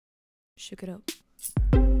Shook it up.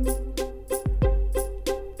 Good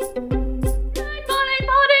morning,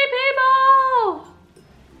 body people!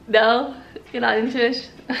 No, you're not into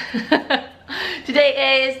it.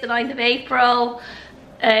 Today is the 9th of April.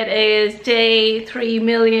 It is day 3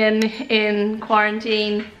 million in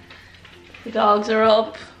quarantine. The dogs are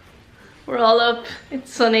up. We're all up.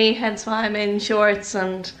 It's sunny, hence why I'm in shorts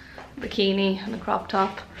and a bikini and a crop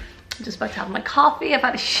top. I'm just about to have my coffee. I've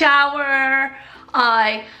had a shower.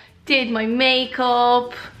 I did my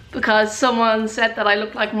makeup because someone said that I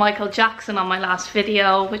looked like Michael Jackson on my last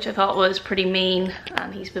video, which I thought was pretty mean,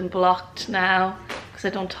 and he's been blocked now because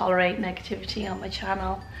I don't tolerate negativity on my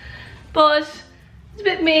channel. But it's a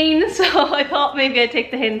bit mean, so I thought maybe I'd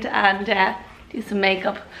take the hint and do some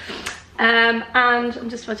makeup. And I'm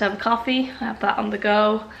just about to have a coffee. I have that on the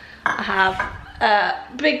go. I have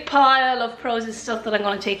a big pile of Prozis stuff that I'm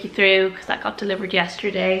going to take you through because that got delivered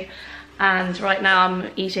yesterday. And right now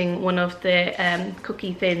I'm eating one of the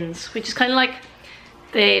cookie thins, which is kind of like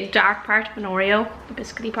the dark part of an Oreo, the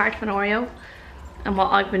biscuity part of an Oreo. And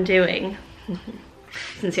what I've been doing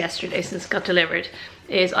since yesterday, since it got delivered,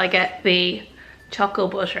 is I get the choco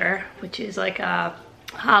butter, which is like a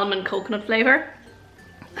almond coconut flavor,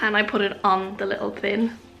 and I put it on the little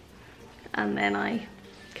thin, and then I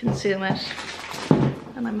consume it,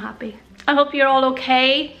 and I'm happy. I hope you're all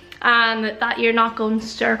okay and that you're not going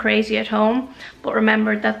stir crazy at home, but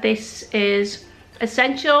remember that this is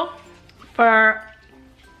essential for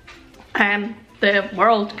the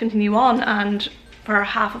world to continue on and for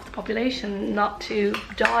half of the population not to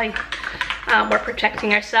die. We're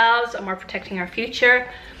protecting ourselves and we're protecting our future,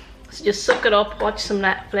 so just suck it up, watch some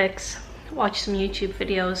Netflix, watch some YouTube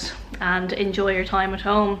videos and enjoy your time at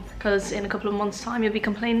home, because in a couple of months time you'll be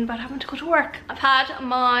complaining about having to go to work. I've had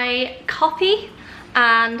my coffee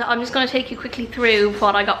and I'm just going to take you quickly through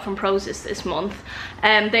what I got from Prozis this month.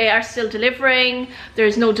 They are still delivering.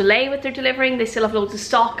 There's no delay with their delivering. They still have loads of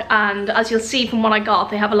stock, and as you'll see from what I got,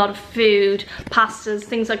 they have a lot of food, pastas,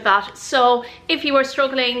 things like that. So if you were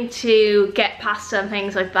struggling to get pasta and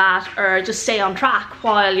things like that, or just stay on track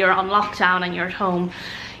while you're on lockdown and you're at home,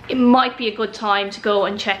 it might be a good time to go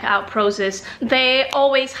and check out Prozis. They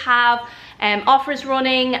always have offers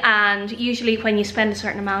running, and usually when you spend a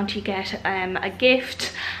certain amount you get a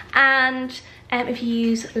gift, and if you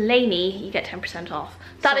use Lainey you get 10% off.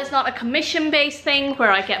 That is not a commission based thing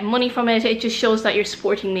where I get money from it. It just shows that you're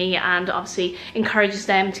supporting me and obviously encourages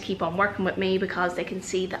them to keep on working with me, because they can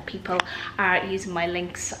see that people are using my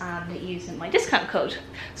links and using my discount code.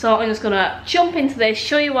 So I'm just gonna jump into this,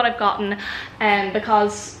 show you what I've gotten,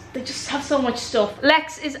 because they just have so much stuff.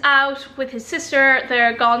 Lex is out with his sister.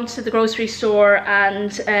 They're gone to the grocery store,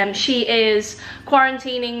 and she is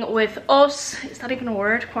quarantining with us. Is that even a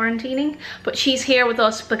word, quarantining? But she's here with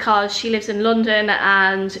us because she lives in London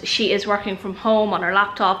and she is working from home on her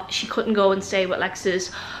laptop. She couldn't go and stay with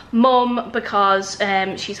Lex's mum because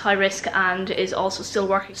she's high risk and is also still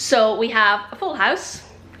working. So we have a full house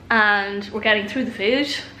and we're getting through the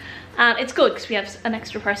food. And it's good because we have an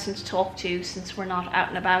extra person to talk to since we're not out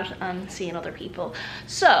and about and seeing other people.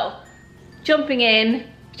 So, jumping in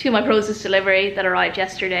to my Prozis delivery that arrived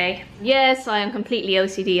yesterday. Yes, I am completely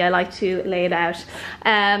OCD. I like to lay it out.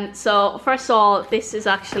 So first of all, this is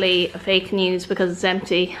actually fake news because it's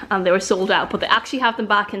empty and they were sold out, but they actually have them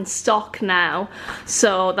back in stock now.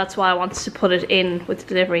 So that's why I wanted to put it in with the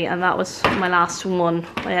delivery, and that was my last one.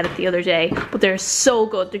 I had it the other day, but they're so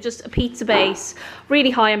good. They're just a pizza base, really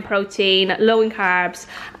high in protein, low in carbs,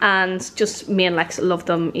 and just me and Lex love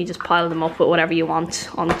them. You just pile them up with whatever you want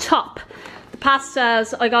on top.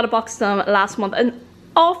 Pastas, I got a box of them last month, and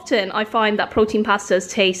often I find that protein pastas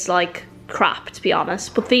taste like crap, to be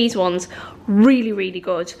honest, but these ones really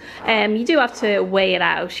good. You do have to weigh it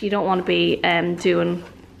out. You don't want to be doing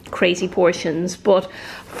crazy portions, but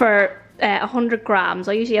for 100 grams,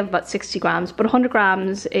 I usually have about 60 grams, but 100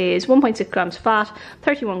 grams is 1.6 grams fat,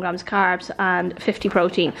 31 grams carbs, and 50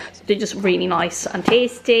 protein. So they're just really nice and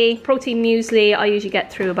tasty. Protein muesli, I usually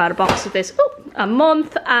get through about a box of this a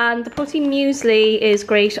month, and the protein muesli is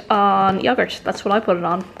great on yogurt. That's what I put it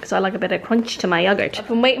on because I like a bit of crunch to my yogurt. I've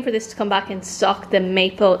been waiting for this to come back in stock, the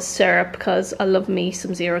maple syrup, because I love me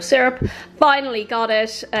some zero syrup. Finally got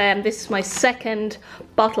it. This is my second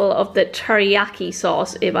bottle of the teriyaki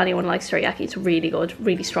sauce. If anyone likes teriyaki, it's really good,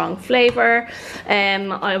 really strong flavor.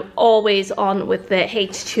 I'm always on with the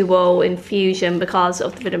H2O infusion because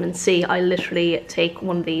of the vitamin C. I literally take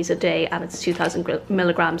one of these a day, and it's 2,000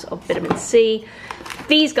 milligrams of vitamin C.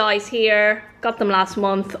 These guys here, got them last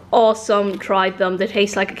month, awesome, tried them. They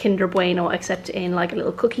taste like a Kinder Bueno except in like a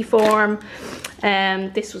little cookie form.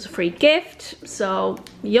 This was a free gift, so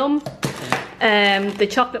yum. The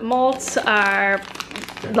chocolate malts are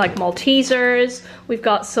like Maltesers. We've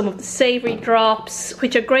got some of the savory drops,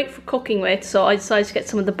 which are great for cooking with, so I decided to get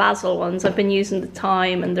some of the basil ones. I've been using the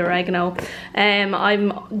thyme and the oregano.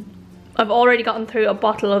 I've already gotten through a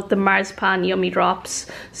bottle of the marzipan yummy drops,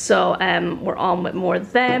 so we're on with more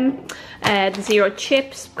of them. The zero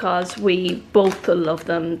chips, because we both love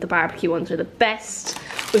them. The barbecue ones are the best.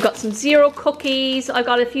 We've got some zero cookies. I've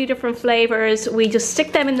got a few different flavors. We just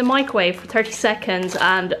stick them in the microwave for 30 seconds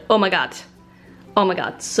and oh my god,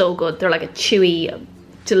 so good. They're like a chewy,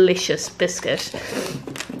 delicious biscuit.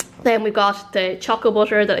 Then we've got the chocolate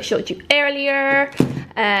butter that I showed you earlier.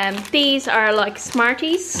 These are like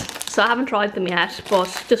Smarties, so I haven't tried them yet,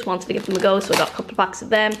 but just wanted to give them a go, so I got a couple of packs of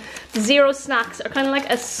them. The zero snacks are kind of like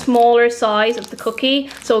a smaller size of the cookie,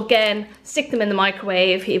 so again, stick them in the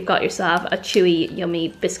microwave, you've got yourself a chewy, yummy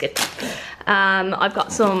biscuit. I've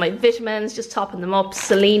got some of my vitamins, just topping them up.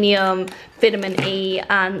 Selenium, vitamin E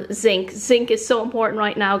and zinc. Zinc is so important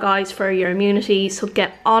right now, guys, for your immunity, so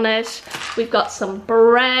get on it. We've got some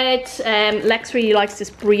bread. Lex really likes this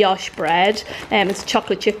brioche bread. It's a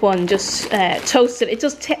chocolate chip one, just toasted. It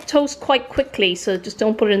does toast quite quickly, so just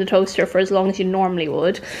don't put it in the toaster for as long as you normally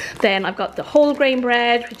would. Then I've got the whole grain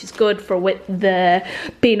bread, which is good for with the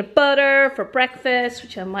peanut butter for breakfast,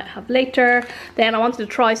 which I might have later. Then I wanted to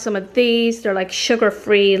try some of these. They're like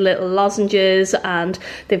sugar-free little lozenges, and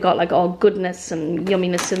they've got like all goodness and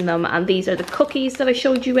yumminess in them. And these are the cookies that I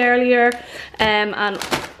showed you earlier. And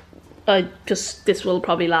this will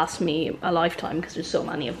probably last me a lifetime because there's so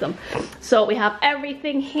many of them. So we have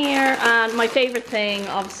everything here, and my favorite thing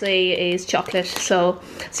obviously is chocolate. So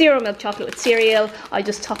zero milk chocolate with cereal. I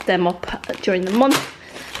just top them up during the month.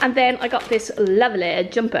 And then I got this lovely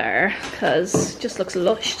jumper because it just looks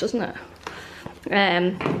lush, doesn't it?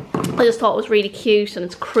 I just thought it was really cute, and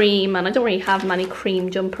it's cream, and I don't really have many cream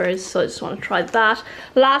jumpers, so I just want to try that.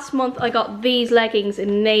 Last month I got these leggings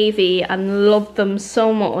in navy and loved them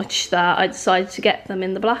so much that I decided to get them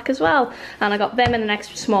in the black as well, and I got them in an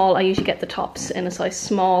extra small. I usually get the tops in a size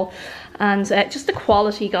small, and just the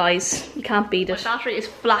quality, guys, you can't beat it. My battery is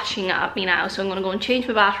flashing at me now, so I'm going to go and change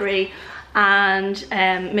my battery and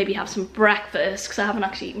maybe have some breakfast, because I haven't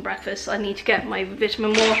actually eaten breakfast. So I need to get my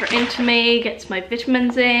vitamin water into me, get my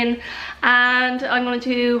vitamins in, and I'm going to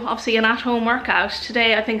do obviously an at-home workout.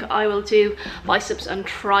 Today I think I will do biceps and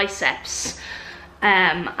triceps,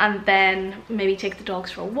 and then maybe take the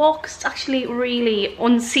dogs for a walk. It's actually really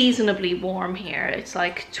unseasonably warm here. It's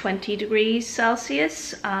like 20 degrees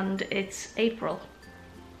Celsius and it's April.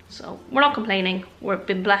 So we're not complaining. We've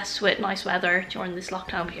been blessed with nice weather during this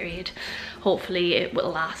lockdown period. Hopefully it will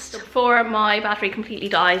last. Before my battery completely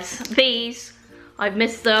dies, these, I've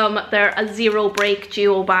missed them. They're a zero break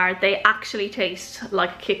duo bar. They actually taste like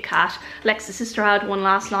a Kit Kat. Lex's sister had one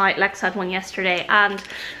last night, Lex had one yesterday, and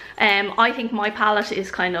I think my palate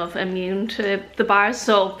is kind of immune to the bars,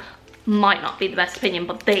 so might not be the best opinion,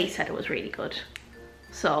 but they said it was really good.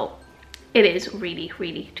 So it is really,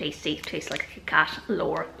 really tasty. It tastes like a Kit Kat,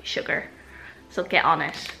 lower sugar. So get on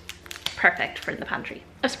it. Perfect for in the pantry.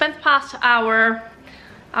 I've spent the past hour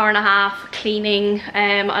and a half cleaning.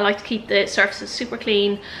 I like to keep the surfaces super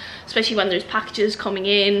clean, especially when there's packages coming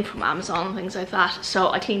in from Amazon and things like that.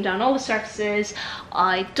 So I cleaned down all the surfaces.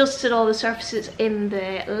 I dusted all the surfaces in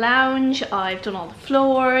the lounge. I've done all the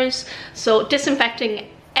floors. So disinfecting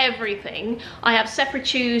everything. I have separate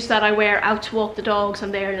shoes that I wear out to walk the dogs,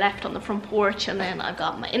 and they're left on the front porch, and then I've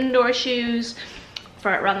got my indoor shoes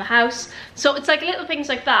for around the house. So it's like little things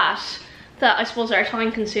like that that I suppose are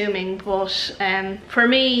time consuming, but for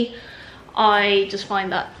me, I just find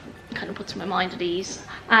that kind of puts my mind at ease.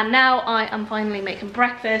 And now I am finally making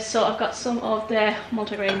breakfast. So I've got some of the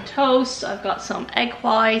multigrain toast, I've got some egg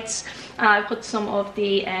whites, and I put some of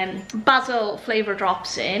the basil flavor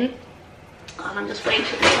drops in. And I'm just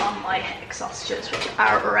waiting on my egg sausages, which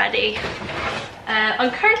are ready.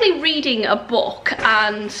 I'm currently reading a book,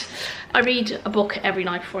 and I read a book every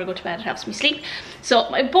night before I go to bed. It helps me sleep. So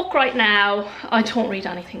my book right now, I don't read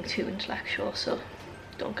anything too intellectual, so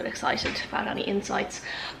don't get excited about any insights.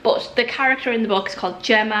 But the character in the book is called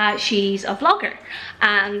Gemma. She's a vlogger,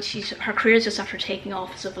 and her career is just after taking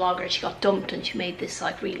off as a vlogger. She got dumped, and she made this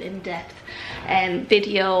like real in-depth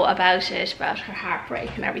video about it, about her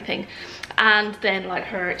heartbreak and everything. And then like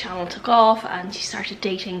her channel took off, and she started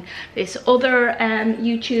dating this other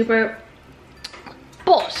YouTuber.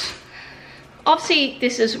 But obviously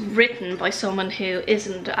this is written by someone who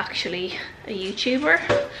isn't actually a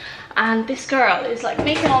YouTuber, and this girl is like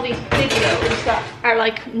making all these videos that are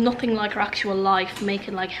like nothing like her actual life,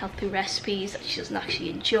 making like healthy recipes that she doesn't actually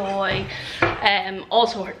enjoy.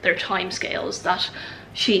 Also their time scales that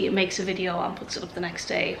she makes a video and puts it up the next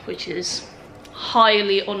day, which is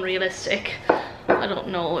highly unrealistic. I don't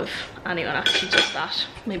know if anyone actually does that.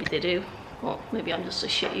 Maybe they do. Well, maybe I'm just a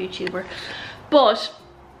shit YouTuber. But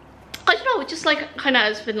I don't know, it just like kind of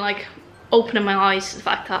has been like opening my eyes to the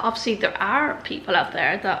fact that obviously there are people out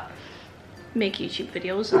there that make YouTube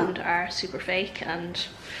videos and are super fake and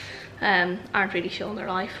aren't really showing their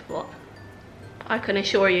life, but I can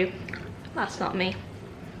assure you that's not me.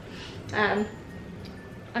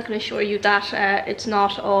 I can assure you that it's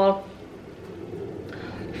not all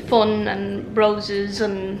fun and roses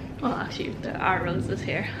and, well, actually there are roses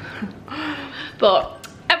here. But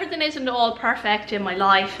everything isn't all perfect in my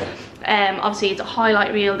life. Obviously it's a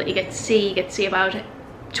highlight reel that you get to see. You get to see about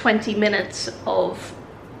 20 minutes of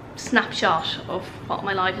snapshot of what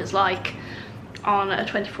my life is like on a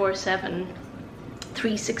 24/7,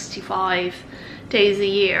 365 days a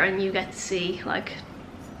year, and you get to see like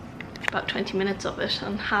about 20 minutes of it,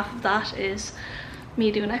 and half of that is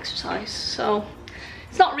me doing exercise. So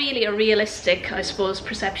it's not really a realistic, I suppose,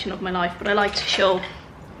 perception of my life, but I like to show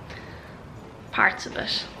parts of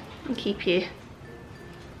it and keep you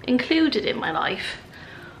included in my life.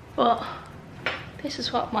 But this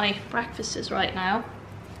is what my breakfast is right now.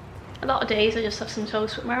 A lot of days I just have some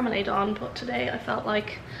toast with marmalade on, but today I felt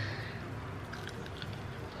like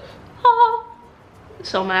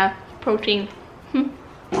some protein.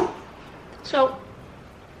 So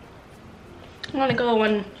I'm gonna go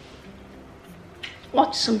and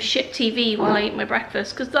watch some shit TV while I eat my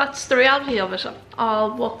breakfast, because that's the reality of it.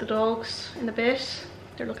 I'll walk the dogs in a bit,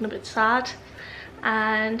 they're looking a bit sad,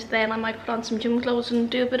 and then I might put on some gym clothes and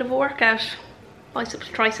do a bit of a workout, biceps,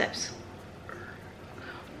 triceps.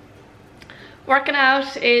 Working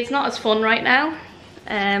out is not as fun right now.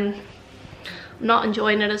 I'm not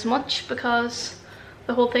enjoying it as much because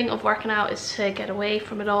the whole thing of working out is to get away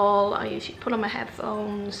from it all. I usually put on my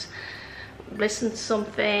headphones, listen to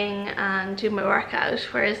something and do my workout,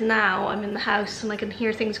 whereas now I'm in the house and I can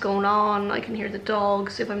hear things going on. I can hear the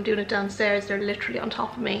dogs. If I'm doing it downstairs, they're literally on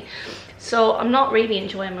top of me. So I'm not really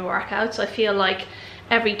enjoying my workouts. I feel like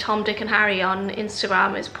every Tom, Dick and Harry on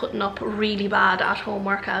Instagram is putting up really bad at-home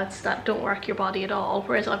workouts that don't work your body at all,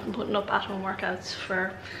 whereas I've been putting up at-home workouts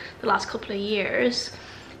for the last couple of years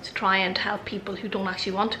to try and help people who don't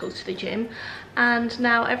actually want to go to the gym, and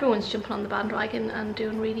now everyone's jumping on the bandwagon and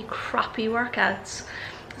doing really crappy workouts.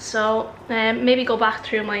 So maybe go back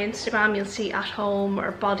through my Instagram, you'll see at home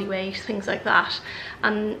or body weight, things like that,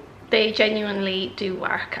 and they genuinely do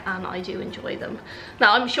work and I do enjoy them.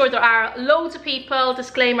 Now I'm sure there are loads of people,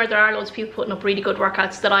 disclaimer, there are loads of people putting up really good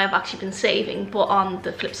workouts that I have actually been saving, but on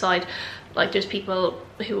the flip side, like there's people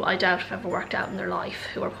who I doubt have ever worked out in their life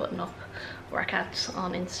who are putting up workouts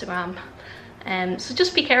on Instagram. So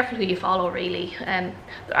just be careful who you follow, really. There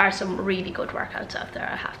are some really good workouts out there,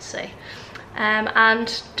 I have to say.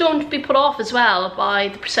 And don't be put off as well by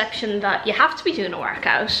the perception that you have to be doing a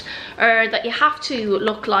workout or that you have to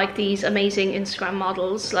look like these amazing Instagram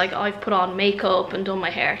models. Like I've put on makeup and done my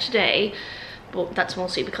hair today, but that's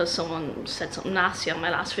mostly because someone said something nasty on my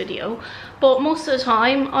last video. But most of the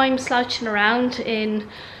time I'm slouching around in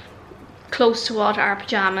close to what are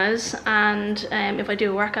pajamas, and if I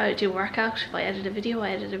do a workout, I do a workout. If I edit a video,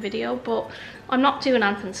 I edit a video, but I'm not doing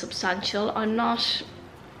anything substantial. I'm not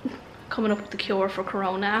coming up with the cure for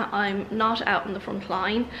corona. I'm not out in the front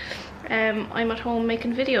line. I'm at home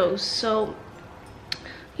making videos. So,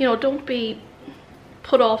 you know, don't be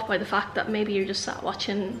put off by the fact that maybe you're just sat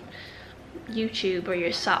watching YouTube or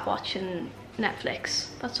you're sat watching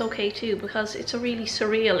Netflix. That's okay too, because it's a really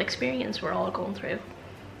surreal experience we're all going through.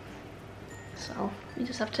 So you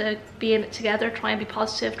just have to be in it together, try and be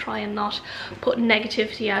positive, try and not put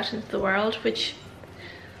negativity out into the world, which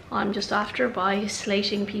I'm just after by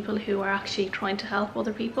slating people who are actually trying to help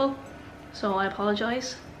other people. So I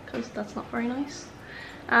apologise, because that's not very nice.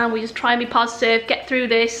 And we just try and be positive, get through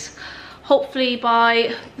this. Hopefully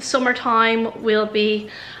by the summertime we'll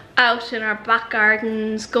be out in our back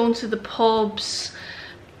gardens, going to the pubs,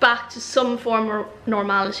 back to some form of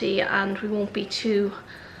normality, and we won't be too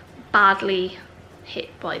badly hit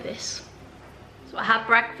by this. So I had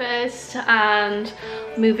breakfast and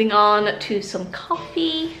moving on to some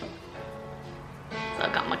coffee. So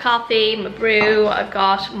I've got my coffee, my brew, I've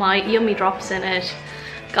got my yummy drops in it,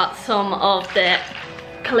 got some of the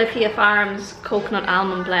Califia Farms coconut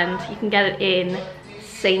almond blend. You can get it in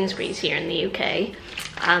Sainsbury's here in the UK,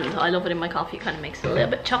 and I love it in my coffee. It kind of makes it a little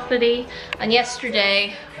bit chocolatey. And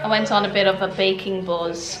yesterday I went on a bit of a baking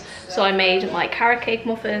buzz. So I made my carrot cake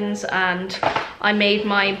muffins and I made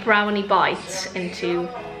my brownie bites into,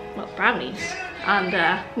 well, brownies. and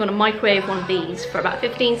I'm going to microwave one of these for about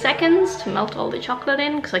 15 seconds to melt all the chocolate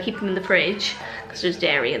in, because I keep them in the fridge because there's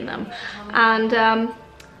dairy in them. And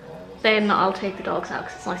then I'll take the dogs out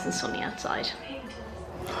because it's nice and sunny outside.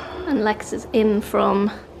 And Lex is in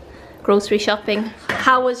from grocery shopping.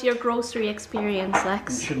 How was your grocery experience,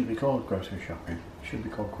 Lex? It shouldn't be called grocery shopping. It should be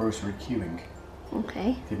called grocery queuing.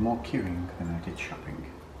 Okay. I did more queuing than I did shopping.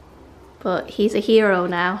 But he's a hero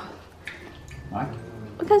now. Why?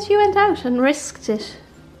 Because you went out and risked it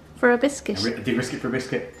for a biscuit. I did risk it for a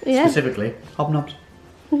biscuit. Yeah. Specifically, hobnobs.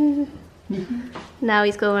 Now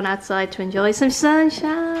he's going outside to enjoy some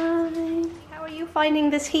sunshine. How are you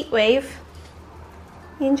finding this heat wave?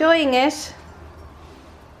 You enjoying it?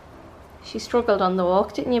 She struggled on the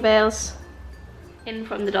walk, didn't you, Bales? In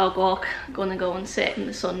from the dog walk, gonna go and sit in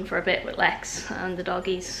the sun for a bit with Lex and the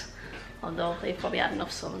doggies, although they've probably had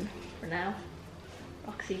enough sun for now.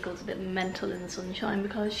 Roxy goes a bit mental in the sunshine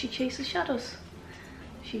because she chases shadows.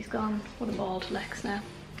 She's gone with a ball to Lex now.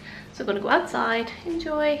 So I'm gonna go outside,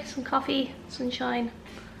 enjoy some coffee, sunshine,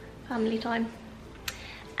 family time,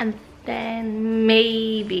 and then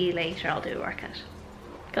maybe later I'll do a workout.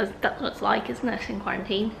 Because that's what it's like, isn't it, in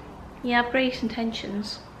quarantine? You have great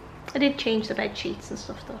intentions. I did change the bed sheets and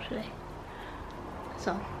stuff though today.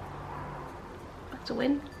 So, that's a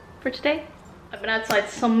win for today. I've been outside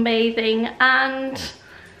sunbathing, and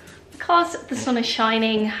because the sun is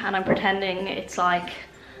shining and I'm pretending it's like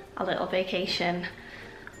a little vacation,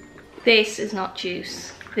 this is not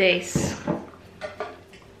juice. This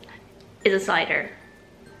is a cider.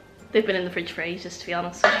 They've been in the fridge for ages, to be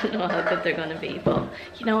honest. I don't know how good they're gonna be, but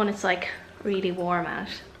you know when it's like really warm out.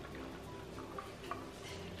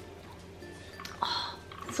 Oh,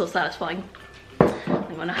 it's so satisfying.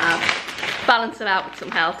 I'm gonna balance it out with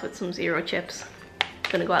some health with some zero chips.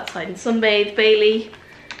 I'm gonna go outside and sunbathe. Bailey,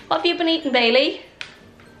 what have you been eating, Bailey?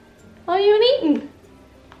 What have you been eating?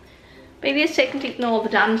 Bailey has taken to eating all the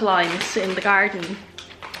dandelions in the garden,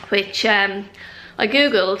 which I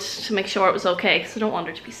googled to make sure it was okay because I don't want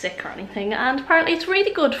her to be sick or anything, and apparently it's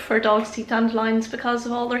really good for dogs to eat dandelions because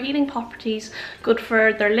of all their healing properties, good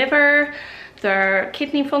for their liver, their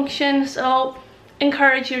kidney function. So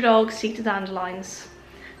encourage your dogs to eat the dandelions.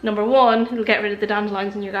 Number one, it'll get rid of the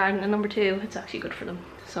dandelions in your garden, and number two, it's actually good for them.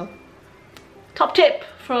 So top tip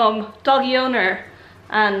from doggy owner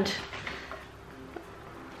and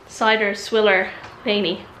cider swiller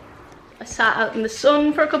Lainey. I sat out in the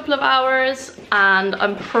sun for a couple of hours, and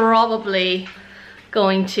I'm probably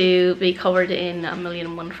going to be covered in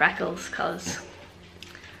 1,000,001 freckles because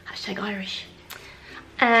 #Irish.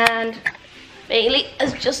 And Bailey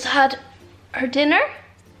has just had her dinner.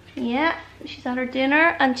 Yeah, she's had her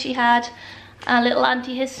dinner, and she had a little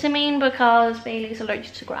antihistamine because Bailey's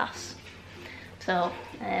allergic to grass. So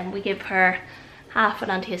we give her half an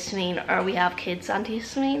antihistamine, or we have kids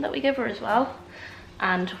antihistamine that we give her as well.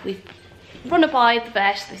 And we've run it by the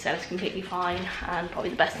vet. They said it's completely fine and probably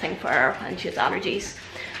the best thing for her, and she has allergies.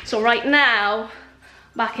 So right now,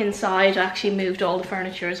 back inside, I actually moved all the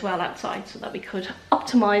furniture as well outside so that we could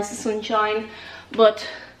optimize the sunshine. But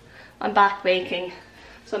I'm back baking.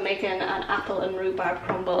 So I'm making an apple and rhubarb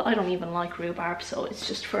crumble. I don't even like rhubarb, so it's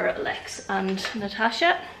just for Lex and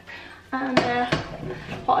Natasha. And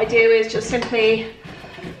what I do is just simply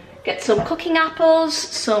get some cooking apples,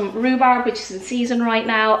 some rhubarb, which is in season right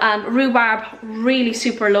now, and rhubarb really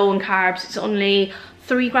super low in carbs. It's only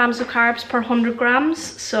 3 grams of carbs per 100 grams.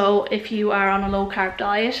 So if you are on a low carb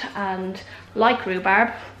diet and like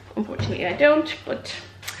rhubarb, unfortunately I don't, but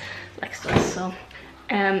Lex does, so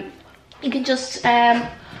you can just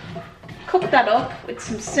cook that up with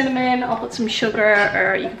some cinnamon. I'll put some sugar,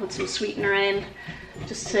 or you can put some sweetener in,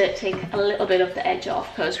 just to take a little bit of the edge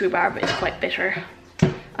off because rhubarb is quite bitter.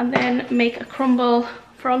 And then make a crumble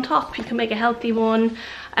for on top. You can make a healthy one.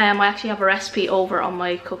 I actually have a recipe over on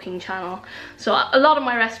my cooking channel. So a lot of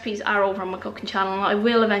my recipes are over on my cooking channel. I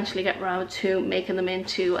will eventually get around to making them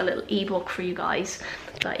into a little ebook for you guys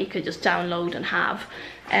that you could just download and have.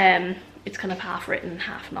 It's kind of half written,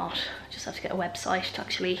 half not. I just have to get a website to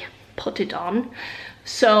actually put it on.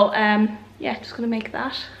 So yeah, just gonna make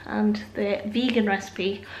that, and the vegan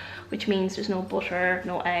recipe, which means there's no butter,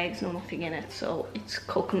 no eggs, no nothing in it, so it's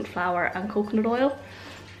coconut flour and coconut oil,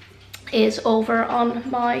 is over on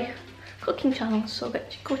my cooking channel. So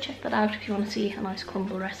go check that out if you want to see a nice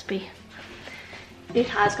crumble recipe. It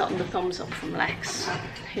has gotten the thumbs up from Lex,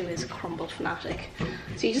 who is a crumble fanatic.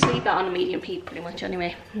 So you just leave that on a medium heat pretty much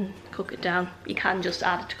anyway, cook it down. You can just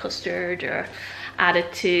add it to custard or add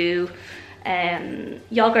it to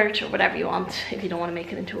yogurt or whatever you want if you don't want to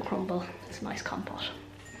make it into a crumble. It's a nice compote.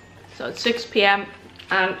 So it's 6 p.m.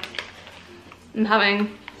 and I'm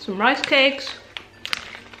having some rice cakes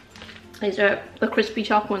These are the crispy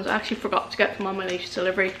chocolate ones. I actually forgot to get them on my latest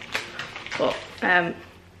delivery, but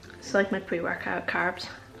it's like my pre-workout carbs.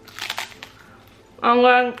 I'm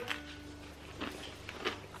going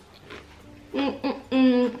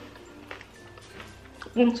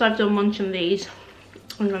once I've done munching these,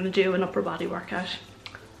 I'm going to do an upper body workout.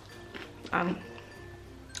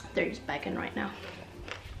 They're just begging right now.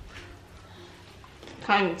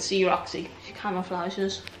 Can't even see Roxy, she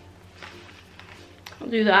camouflages. I'll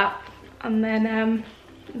do that, and then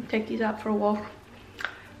take these out for a walk. And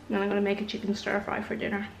then I'm going to make a chicken stir fry for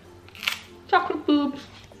dinner. Chocolate boobs.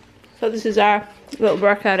 So this is our little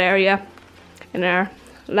workout area in our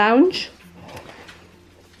lounge.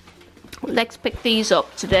 Lex picked these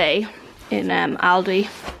up today in Aldi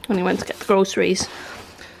when he went to get the groceries.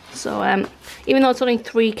 So even though it's only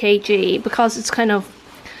 3 kg, because it's kind of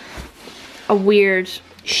a weird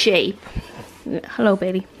shape, hello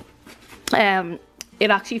baby, it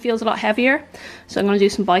actually feels a lot heavier. So I'm going to do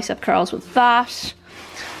some bicep curls with that,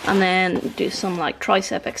 and then do some like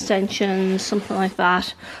tricep extensions, something like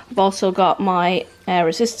that. I've also got my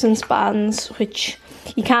resistance bands, which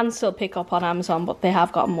you can still pick up on Amazon, but they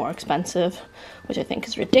have gotten more expensive, which I think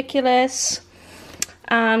is ridiculous.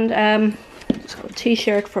 And just got a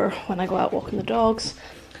t-shirt for when I go out walking the dogs.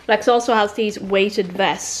 Lex also has these weighted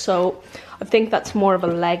vests, so I think that's more of a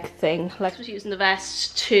leg thing. Lex was using the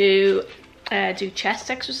vest to do chest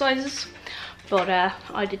exercises, but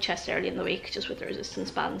I did chest early in the week just with the resistance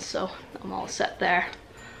bands, so I'm all set there.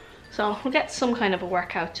 So we'll get some kind of a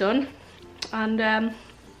workout done and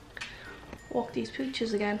walk these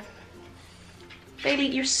pooches again. Bailey,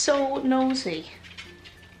 you're so nosy.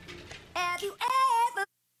 Have you ever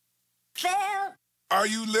felt? Are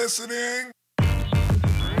you listening?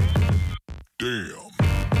 Damn.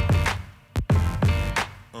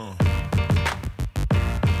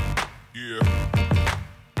 Yeah.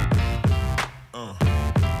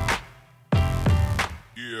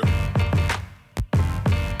 Yeah.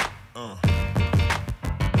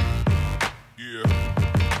 Yeah.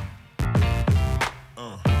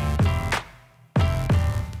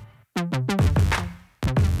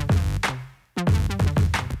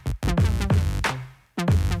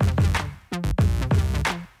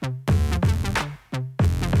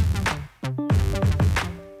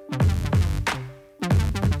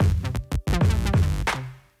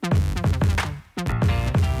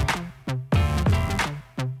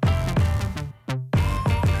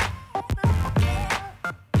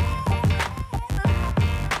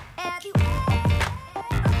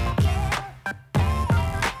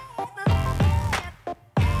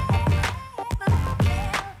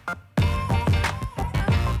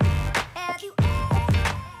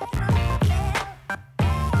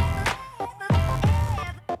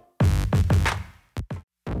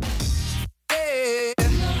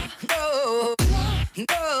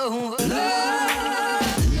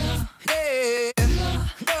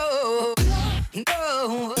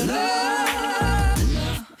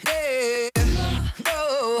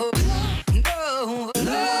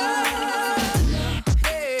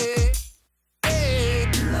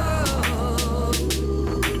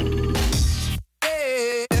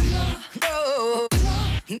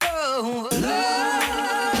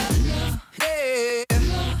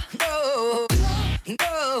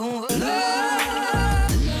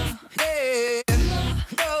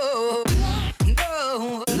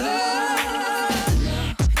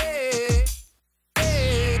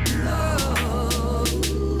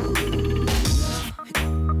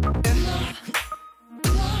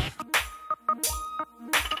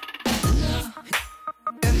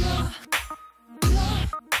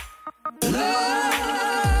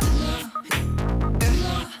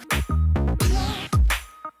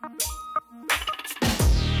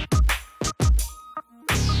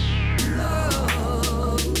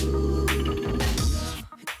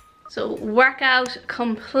 So workout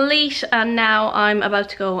complete, and now I'm about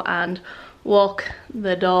to go and walk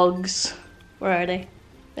the dogs. Where are they?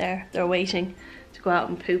 There, they're waiting to go out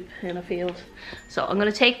and poop in a field. So I'm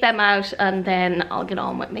gonna take them out and then I'll get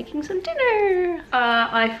on with making some dinner.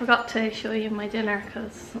 I forgot to show you my dinner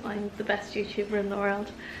because I'm the best YouTuber in the world.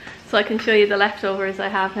 So I can show you the leftovers I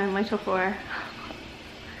have in my Tupperware.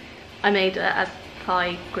 I made a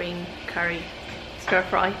Thai green curry stir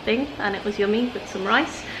fry thing and it was yummy with some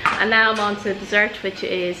rice. And now I'm on to dessert, which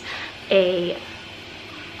is a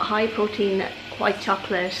high protein white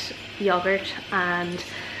chocolate yogurt and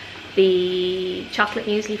the chocolate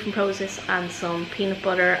muesli from Prozis and some peanut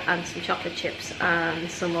butter and some chocolate chips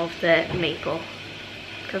and some of the maple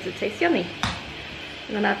because it tastes yummy.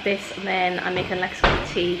 I'm gonna have this, and then I'm making Lex a cup of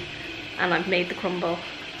tea and I've made the crumble,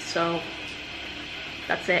 so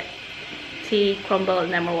that's it. tea, crumble,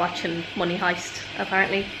 and then we're watching Money Heist,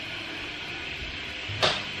 apparently.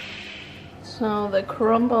 So the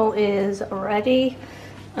crumble is ready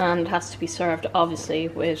and has to be served obviously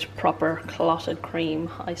with proper clotted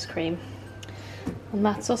cream, ice cream. And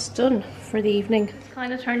that's us done for the evening. It's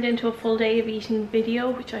kind of turned into a full day of eating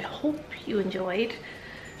video, which I hope you enjoyed.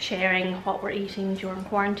 Sharing what we're eating during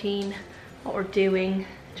quarantine, what we're doing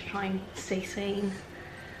to try and stay sane.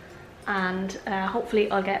 And hopefully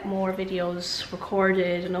I'll get more videos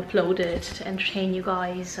recorded and uploaded to entertain you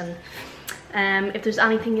guys. And if there's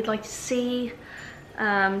anything you'd like to see,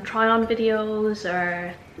 try on videos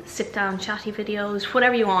or sit down chatty videos,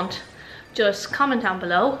 whatever you want, just comment down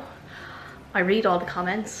below. I read all the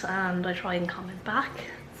comments and I try and comment back.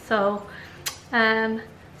 So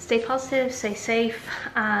stay positive, stay safe,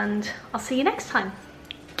 and I'll see you next time.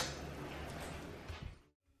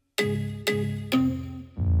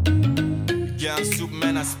 Yeah, I'm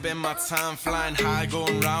Superman, I spend my time flying high,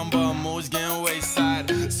 going round, but I'm always getting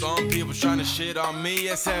wayside. Some people trying to shit on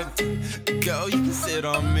me, I said, girl, you can sit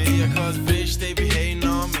on me, cause bitch, they be